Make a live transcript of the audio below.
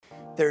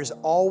there's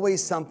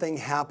always something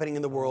happening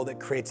in the world that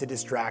creates a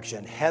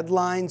distraction.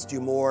 Headlines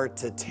do more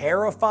to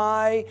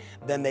terrify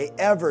than they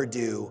ever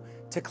do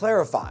to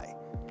clarify.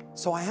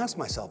 So I ask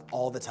myself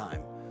all the time,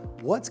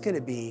 what's going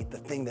to be the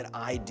thing that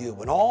I do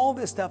when all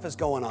this stuff is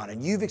going on?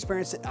 And you've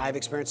experienced it, I've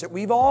experienced it,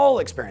 we've all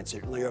experienced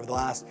it over the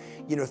last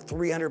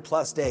 300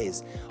 plus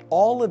days.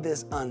 All of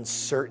this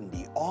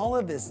uncertainty, all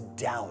of this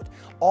doubt,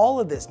 all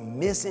of this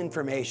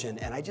misinformation.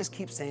 And I just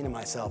keep saying to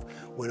myself,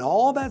 when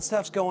all that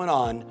stuff's going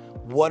on,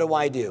 what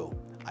do?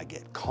 I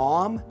get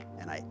calm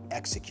and I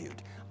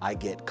execute. I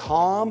get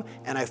calm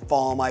and I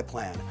follow my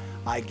plan.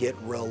 I get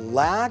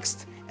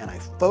relaxed and I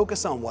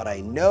focus on what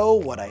I know,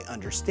 what I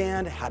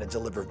understand, how to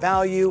deliver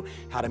value,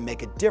 how to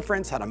make a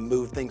difference, how to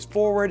move things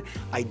forward.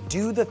 I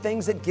do the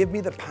things that give me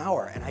the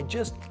power. And I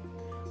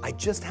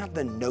just have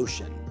the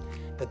notion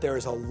that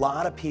there's a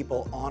lot of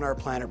people on our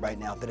planet right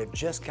now that have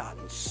just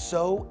gotten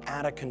so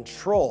out of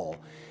control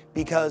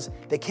because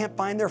they can't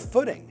find their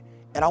footing.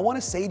 And I want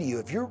to say to you,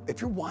 if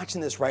you're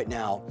watching this right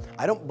now,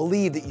 I don't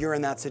believe that you're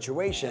in that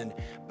situation,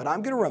 but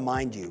I'm going to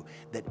remind you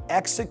that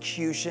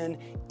execution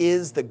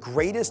is the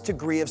greatest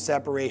degree of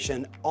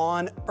separation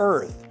on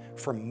earth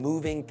for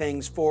moving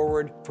things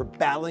forward, for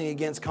battling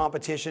against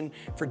competition,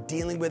 for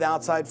dealing with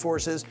outside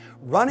forces.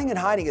 Running and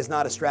hiding is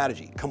not a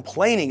strategy.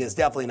 Complaining is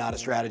definitely not a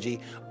strategy.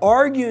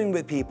 Arguing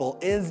with people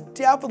is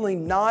definitely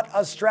not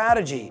a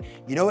strategy.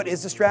 You know what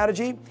is a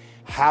strategy?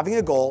 Having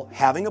a goal,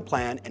 having a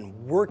plan, and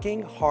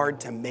working hard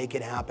to make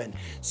it happen.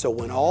 So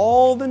when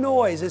all the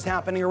noise is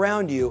happening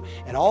around you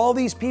and all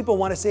these people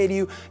want to say to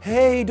you,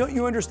 hey, don't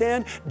you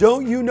understand?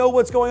 Don't you know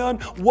what's going on?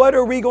 What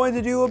are we going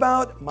to do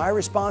about? My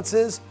response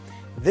is,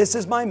 this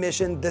is my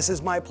mission, this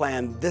is my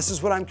plan, this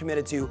is what I'm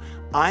committed to.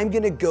 I'm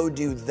going to go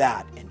do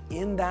that. And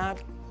in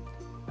that,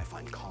 I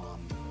find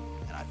calm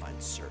and I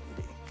find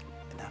certainty.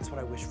 And that's what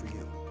I wish for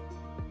you.